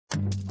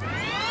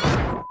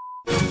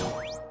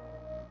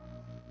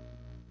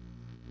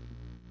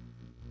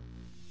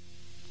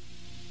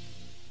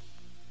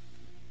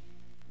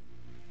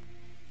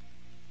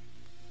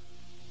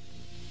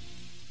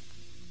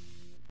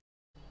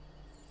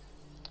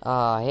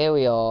Ah, here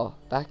we are,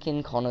 back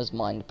in Connor's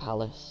Mind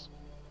Palace.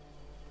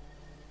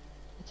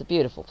 It's a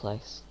beautiful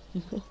place.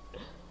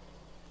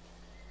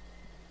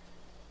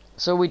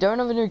 So we don't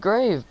have a new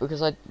grave,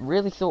 because I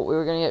really thought we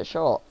were going to get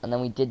shot, and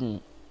then we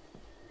didn't.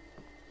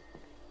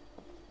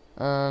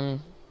 So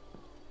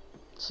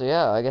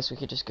yeah, I guess we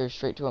could just go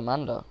straight to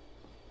Amanda.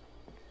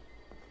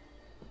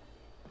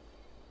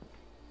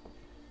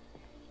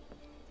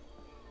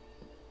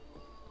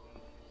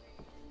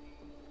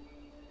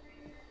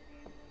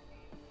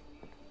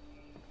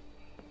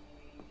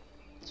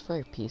 It's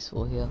very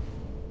peaceful here.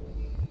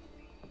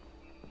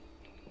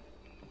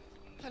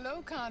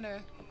 Hello,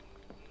 Connor.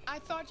 I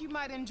thought you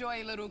might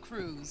enjoy a little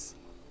cruise.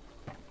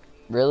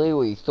 Really?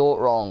 We thought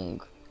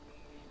wrong.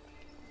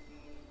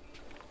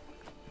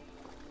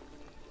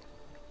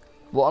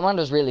 What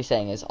Amanda's really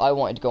saying is, I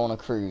wanted to go on a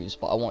cruise,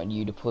 but I wanted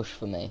you to push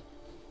for me.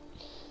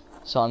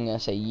 So I'm going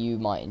to say you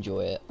might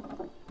enjoy it.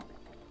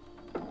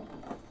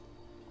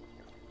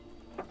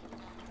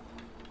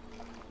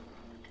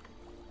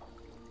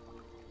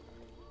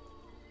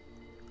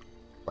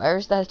 Where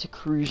is there to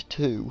cruise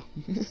to?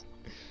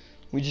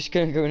 We're just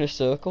going to go in a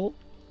circle?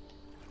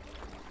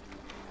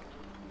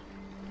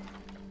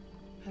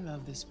 I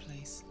love this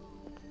place.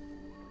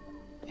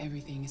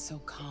 Everything is so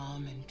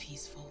calm and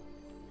peaceful,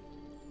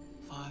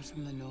 far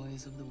from the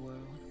noise of the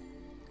world.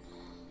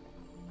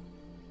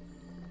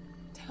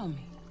 Tell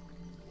me,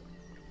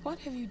 what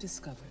have you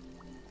discovered?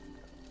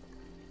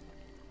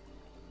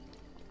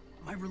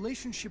 My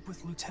relationship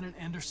with Lieutenant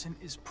Anderson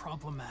is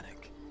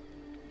problematic.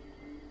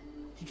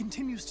 He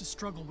continues to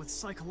struggle with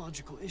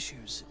psychological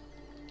issues.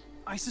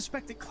 I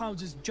suspect it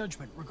clouds his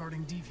judgment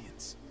regarding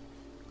deviance.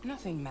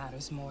 Nothing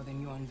matters more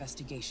than your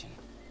investigation.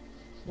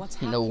 What's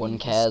No one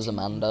happening cares, is too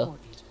Amanda.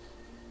 important.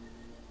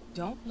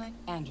 Don't let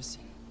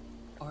Anderson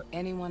or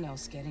anyone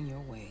else get in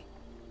your way.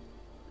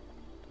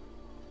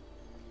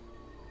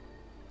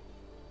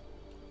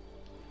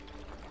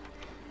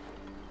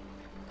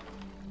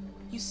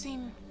 You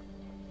seem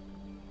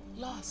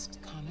lost,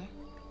 Connor.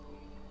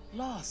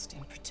 Lost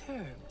and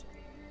perturbed.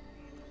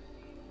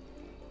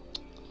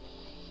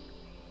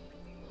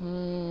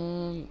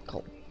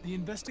 Cool. The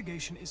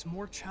investigation is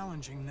more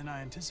challenging than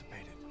I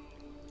anticipated.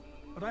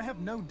 But I have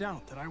no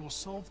doubt that I will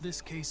solve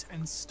this case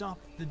and stop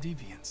the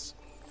deviants.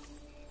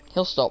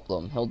 He'll stop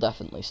them. He'll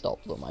definitely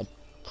stop them. I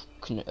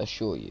can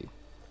assure you.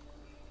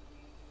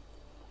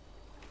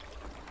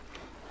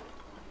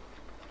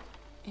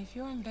 If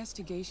your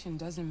investigation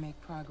doesn't make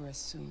progress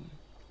soon,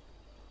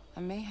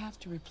 I may have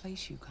to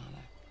replace you,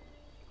 Connor.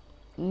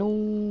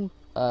 No.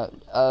 I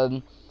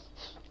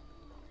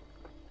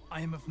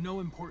am of no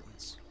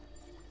importance.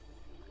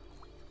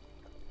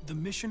 The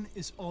mission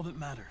is all that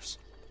matters.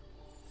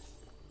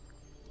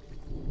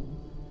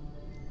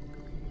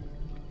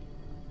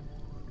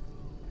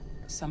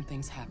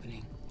 Something's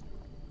happening.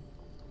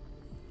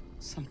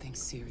 Something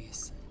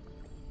serious.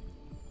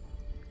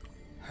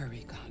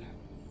 Hurry, Connor.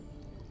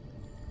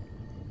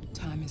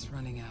 Time is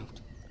running out.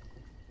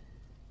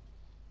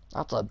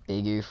 That's a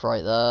big oof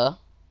right there.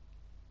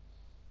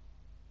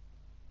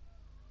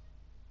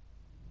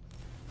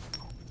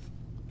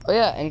 Oh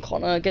yeah, and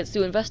Connor gets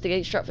to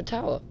investigate Stratford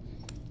Tower.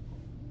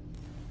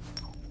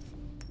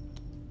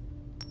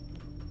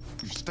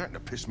 You're starting to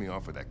piss me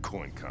off with that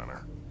coin,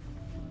 Connor.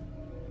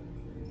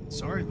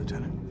 Sorry,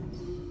 Lieutenant.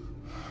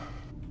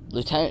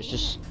 Lieutenant's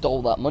just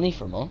stole that money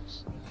from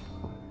us.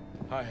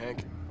 Hi,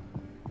 Hank.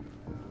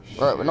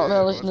 Right, we're not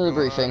going to listen to the What's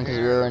going briefing on because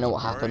we here? already know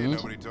what Party, happened.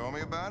 Nobody told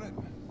me about it.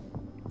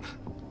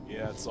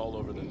 Yeah, it's all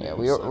over the news. Yeah,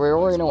 we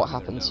already know what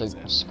happened, so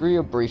screw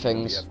your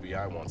briefings. The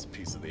FBI wants a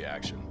piece of the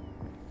action.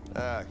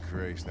 Ah,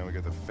 Christ, now we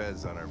got the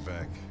feds on our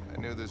back. I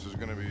knew this was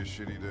gonna be a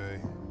shitty day.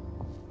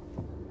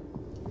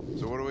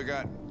 So what do we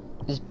got?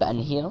 Is Ben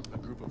here? A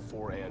group of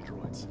 4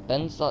 androids.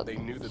 Ben's that They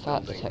knew the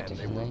fat building detective,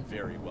 and they were isn't he?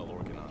 very well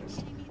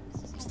organized.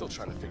 I'm still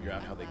trying to figure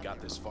out how they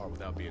got this far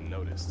without being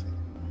noticed.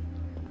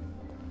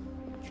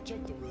 Did you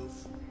check the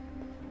roof?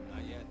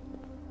 Not yet.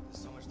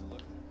 There's so much to look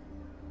at.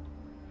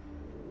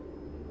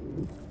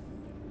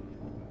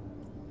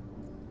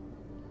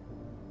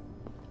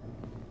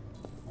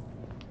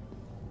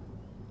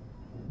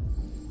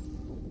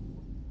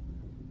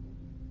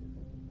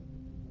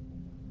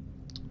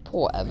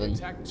 Poor Evan.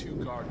 Attack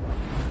 2 guard.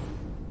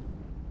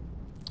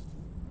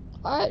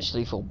 I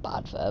actually feel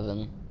bad for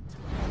Evan.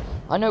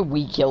 I know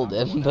we killed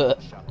him,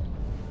 but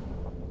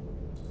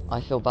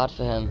I feel bad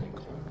for him.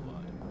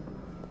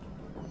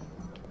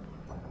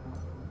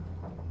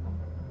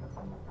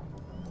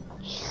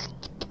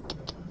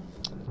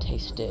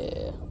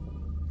 Tasty.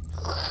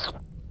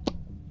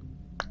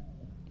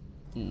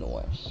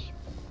 Nice.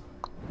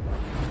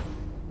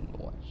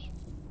 Nice.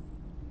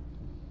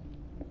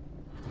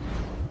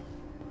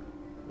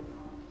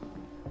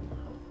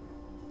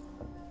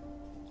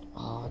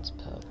 Oh, it's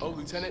perfect. Oh,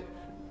 Lieutenant,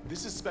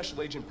 this is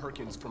Special Agent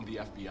Perkins from the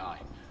FBI.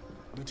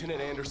 Lieutenant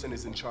Anderson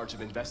is in charge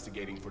of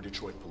investigating for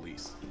Detroit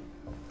police.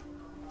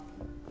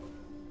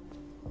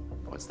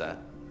 What's that?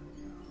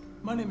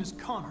 My name is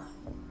Connor.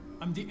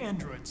 I'm the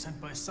android sent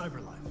by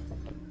CyberLife.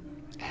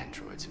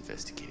 Androids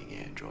investigating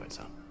androids,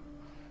 huh?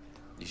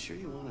 You sure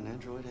you want an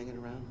android hanging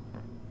around?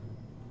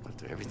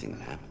 After everything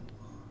that happened?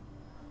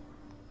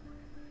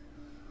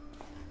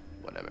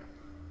 Whatever.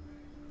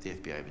 The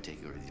FBI will be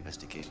taking over the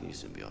investigation. You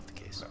soon be off the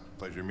case. No,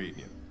 pleasure meeting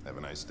you. Have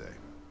a nice day.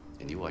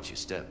 And you watch your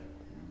step.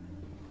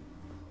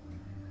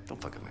 Don't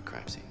fuck up my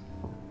crime scene.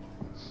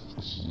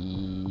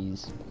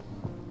 Jeez.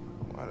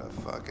 What a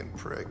fucking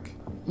prick.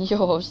 Yo,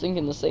 I was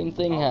thinking the same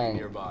thing, I'll be Hank.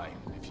 nearby.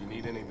 If you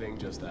need anything,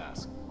 just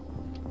ask.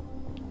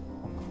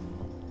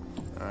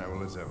 Alright, well,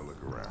 let's have a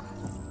look around.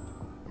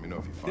 Let me know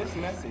if you find This it.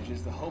 message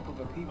is the hope of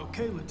a people,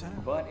 Okay,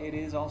 Lieutenant. but it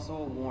is also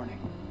a warning.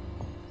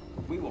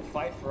 We will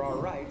fight for our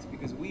rights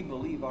because we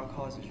believe our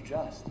cause is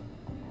just.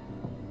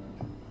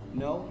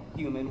 No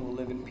human will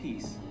live in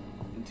peace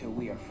until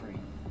we are free.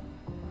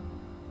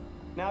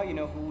 Now you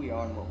know who we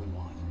are and what we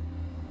want.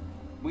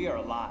 We are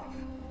alive,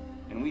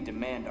 and we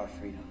demand our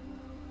freedom.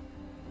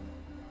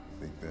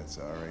 Think that's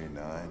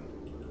RA9?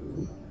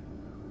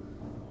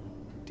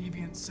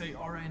 Deviants say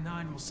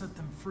RA9 will set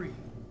them free.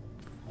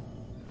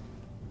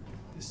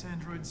 This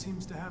android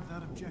seems to have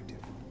that objective.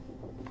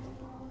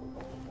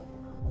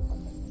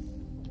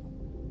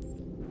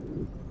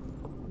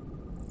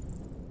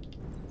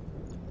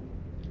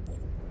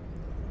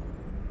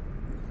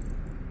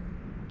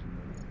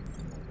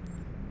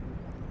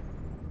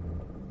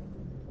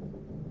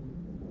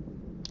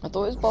 I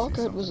thought his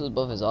barcode was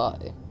above his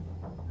eye.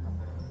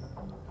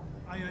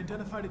 I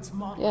identified its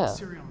model Yeah. and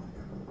serial number.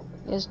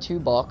 He has 2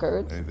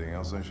 barcodes. Anything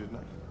else I should know?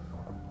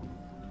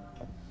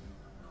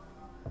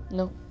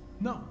 No.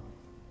 No.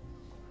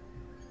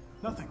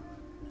 Nothing.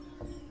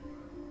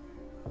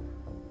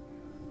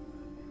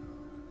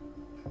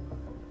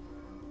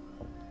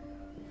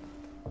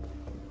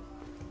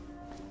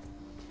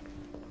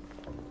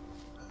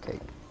 Okay.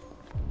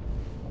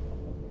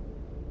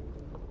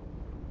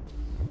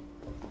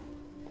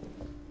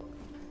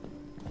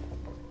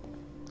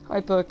 Hi,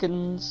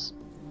 Perkins.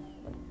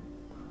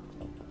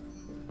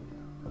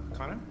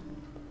 Connor,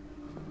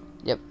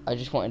 Yep, I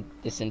just wanted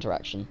this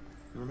interaction.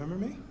 you remember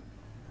me?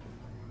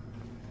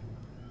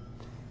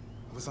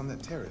 I was on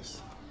that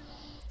terrace.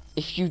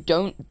 If you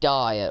don't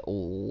die at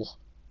all,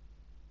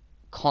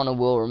 Connor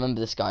will remember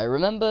this guy.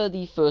 Remember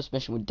the first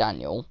mission with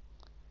Daniel?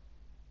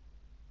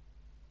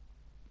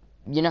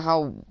 You know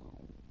how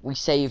we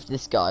saved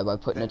this guy by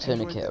putting a That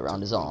android tourniquet that around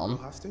took his the girl arm?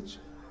 hostage?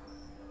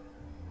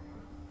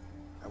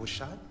 I was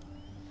shot.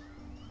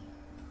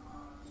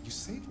 You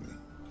saved me.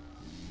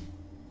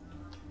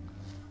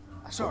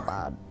 I feel Sorry.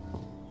 bad.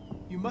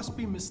 You must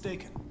be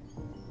mistaken.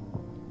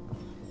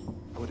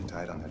 I would have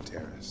died on that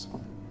terrace.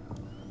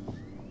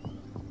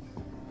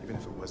 Even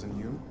if it wasn't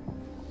you.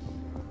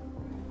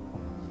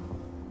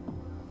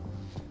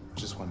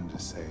 Just wanted to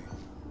say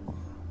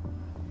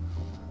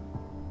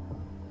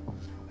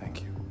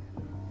thank you.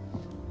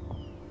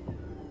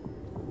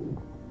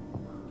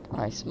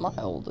 I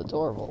smiled,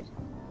 adorable.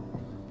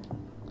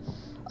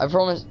 I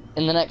promise,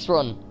 in the next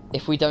run,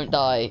 if we don't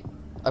die,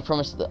 I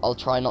promise that I'll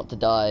try not to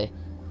die,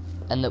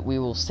 and that we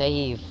will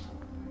save,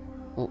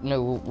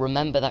 no, we'll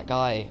remember that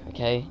guy,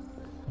 okay?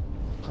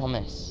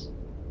 Promise.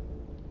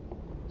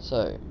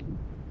 So,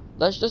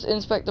 let's just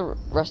inspect the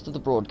rest of the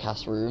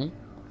broadcast room,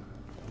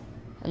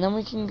 and then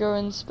we can go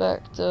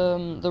inspect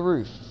the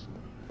roof.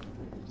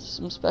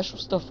 Some special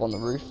stuff on the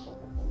roof.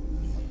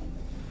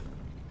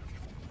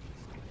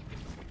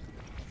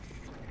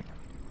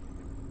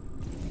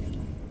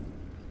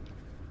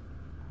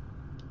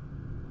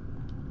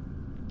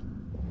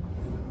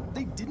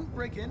 They didn't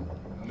break in.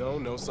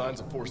 No signs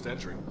of forced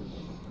entry.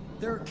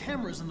 There are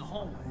cameras in the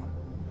hallway.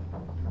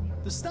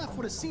 The staff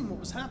would have seen what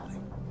was happening.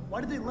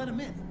 Why did they let him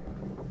in?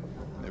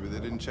 Maybe they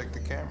didn't check the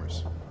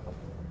cameras.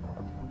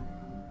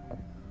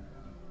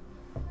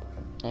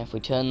 And if we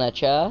turn their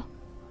chair,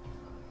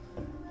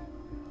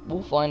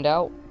 we'll find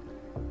out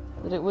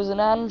that it was an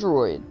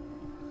android.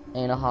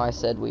 Ain't how I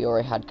said we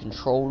already had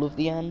control of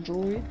the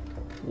android?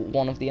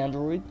 One of the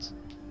androids?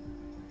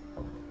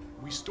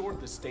 We stored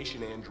the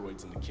station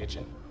androids in the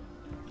kitchen.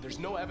 There's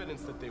no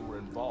evidence that they were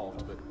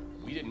involved, but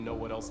we didn't know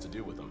what else to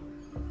do with them.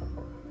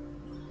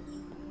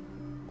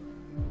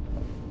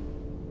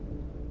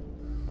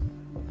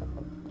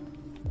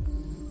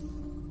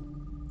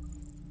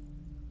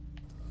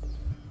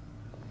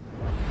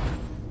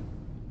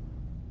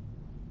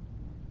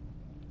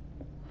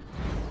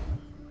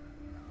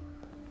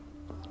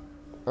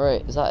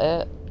 Alright, is that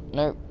it?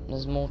 Nope,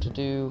 there's more to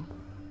do.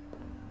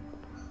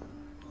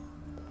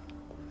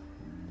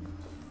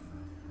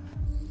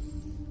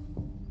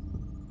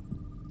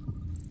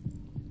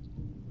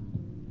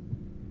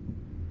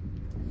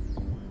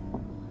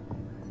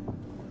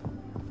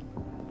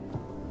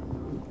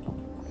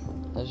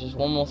 There's just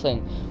one more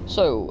thing.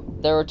 So,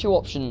 there are 2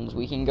 options.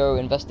 We can go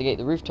investigate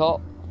the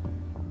rooftop,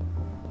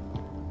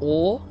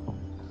 or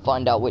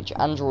find out which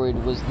android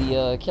was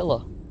the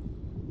killer.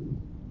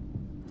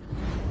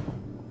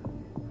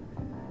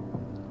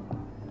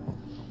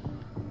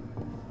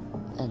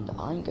 And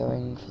I'm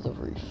going for the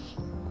roof.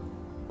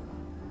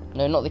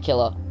 No, not the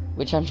killer.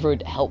 Which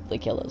android helped the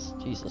killers?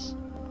 Jesus.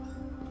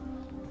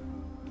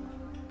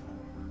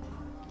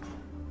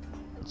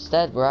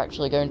 instead we're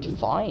actually going to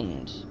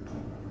find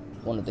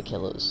one of the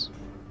killers.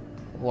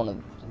 One of,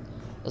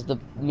 as the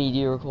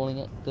media are calling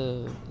it,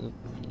 the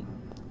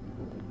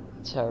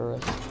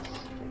terrorists.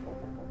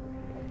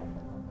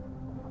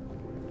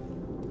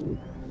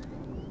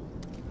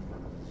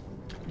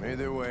 Made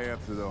their way up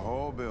through the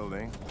whole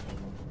building,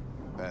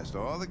 past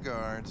all the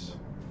guards,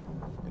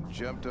 and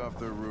jumped off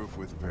the roof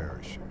with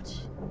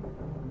parachutes.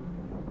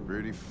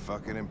 Pretty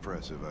fucking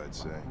impressive, I'd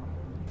say.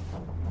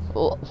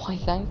 Well, why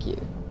thank you.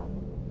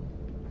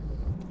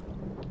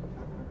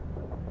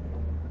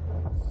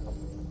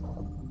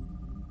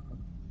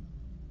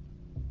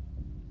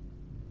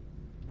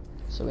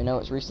 So we know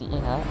it's recently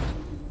hacked.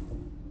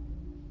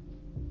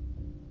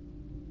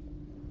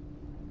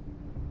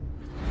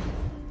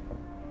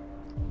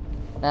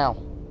 Now,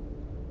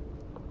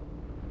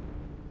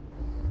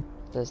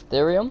 there's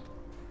Therium,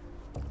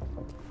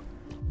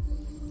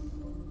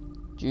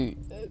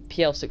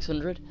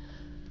 PL600.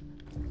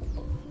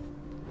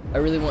 I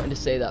really wanted to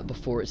say that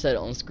before it said it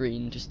on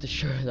screen, just to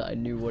show that I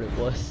knew what it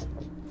was.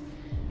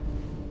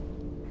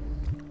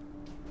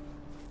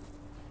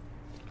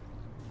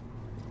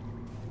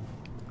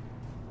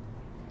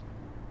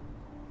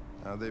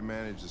 How'd they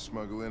manage to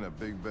smuggle in a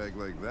big bag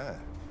like that?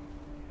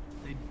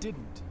 They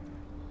didn't.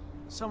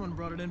 Someone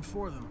brought it in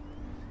for them.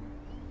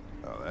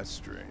 Oh, that's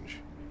strange.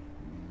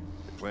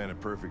 They planned a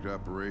perfect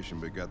operation,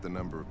 but got the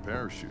number of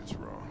parachutes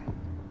wrong.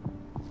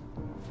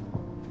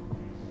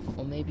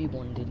 Or maybe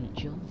one didn't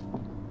jump.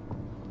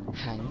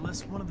 Hang.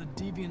 Unless one of the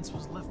deviants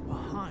was left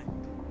behind.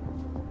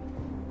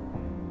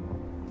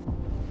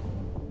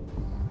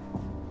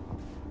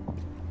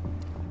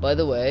 By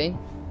the way,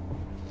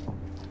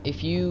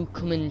 if you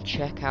come and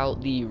check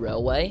out the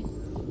railway,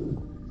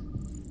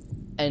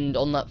 and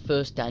on that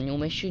first Daniel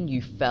mission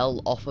you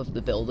fell off of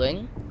the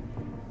building,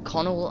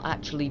 Connor will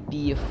actually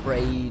be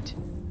afraid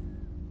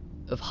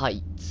of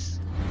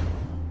heights.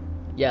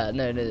 Yeah,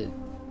 no,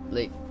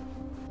 like,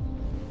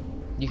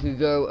 you could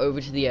go over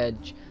to the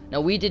edge.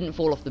 Now, we didn't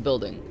fall off the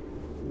building.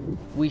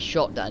 We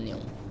shot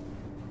Daniel.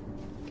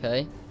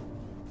 Okay?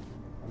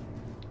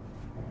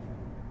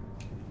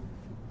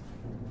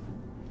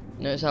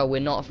 Notice how we're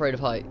not afraid of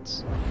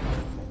heights.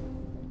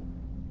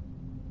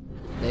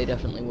 They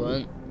definitely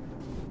weren't.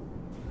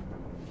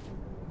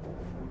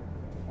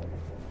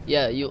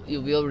 Yeah, you'll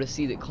be able to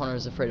see that Connor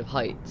is afraid of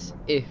heights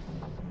if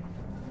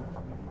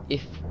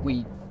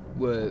we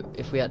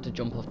had to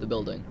jump off the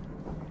building,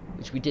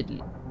 which we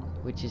didn't,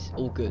 which is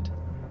all good.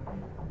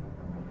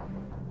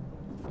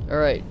 All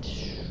right.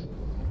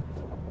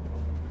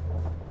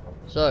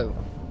 So,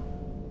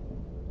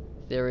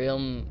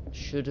 Therium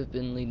should have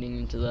been leading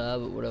into there,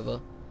 but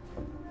whatever.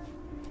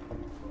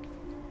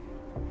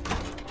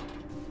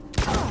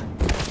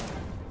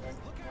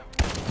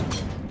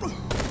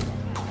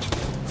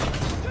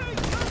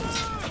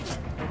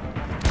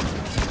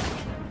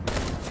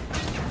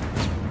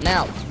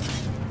 Now.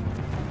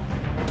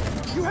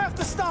 You have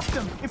to stop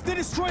them! If they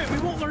destroy it, we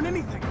won't learn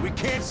anything! We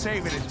can't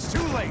save it. It's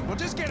too late. We'll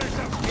just get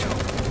ourselves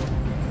killed.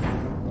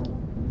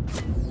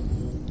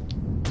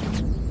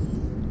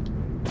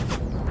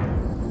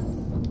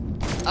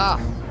 Ah,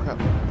 crap.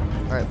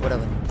 Alright,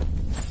 whatever.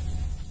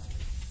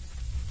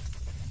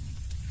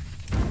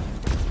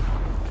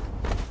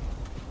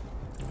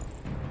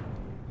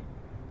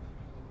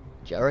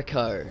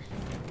 Jericho.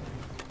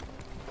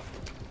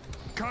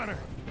 Connor!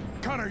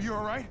 Connor, you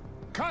alright?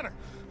 Connor!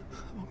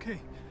 I'm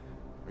okay.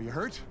 Are you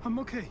hurt? I'm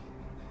okay.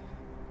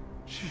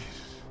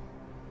 Jesus.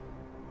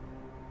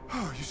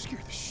 Oh, you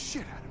scared the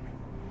shit out of me.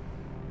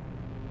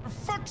 For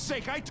fuck's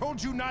sake, I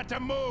told you not to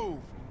move!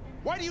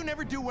 Why do you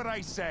never do what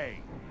I say?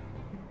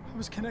 I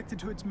was connected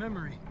to its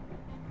memory.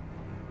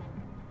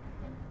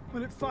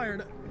 When it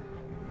fired,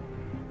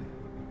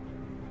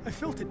 I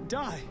felt it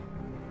die.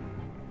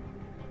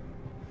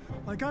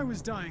 Like I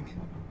was dying.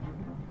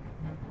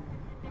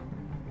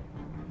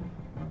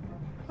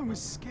 I was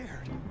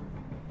scared.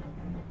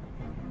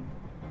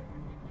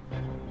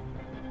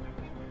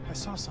 I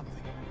saw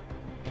something.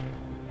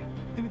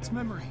 In its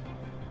memory.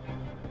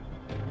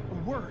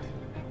 A word.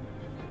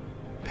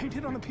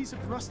 Painted on a piece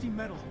of rusty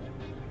metal.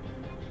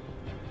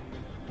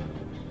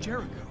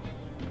 Jericho.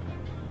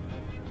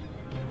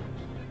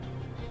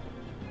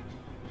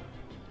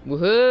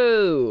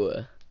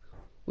 Woohoo!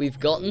 We've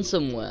gotten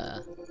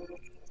somewhere.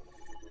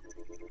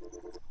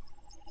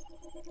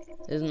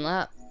 Isn't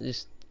that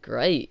just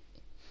great?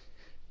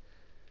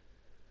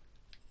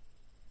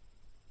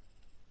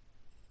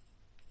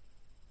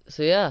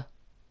 So yeah.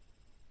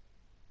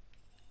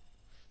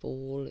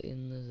 Fall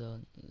in the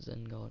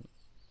Zen Garden.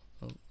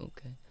 Oh,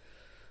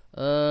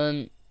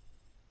 okay.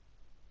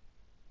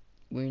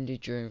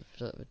 Wounded during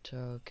Stratford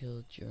Tower,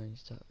 killed during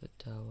Stratford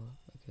Tower.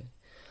 Okay.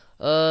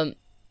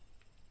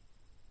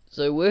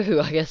 So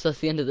woohoo, I guess that's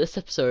the end of this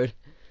episode.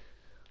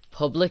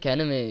 Public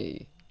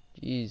Enemy.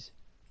 Jeez.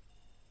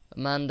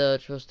 Amanda,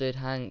 trusted,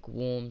 Hank,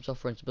 warm, soft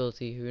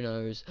responsibility, who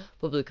knows.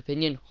 Public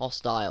opinion,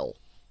 hostile.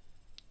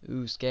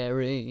 Ooh,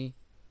 scary.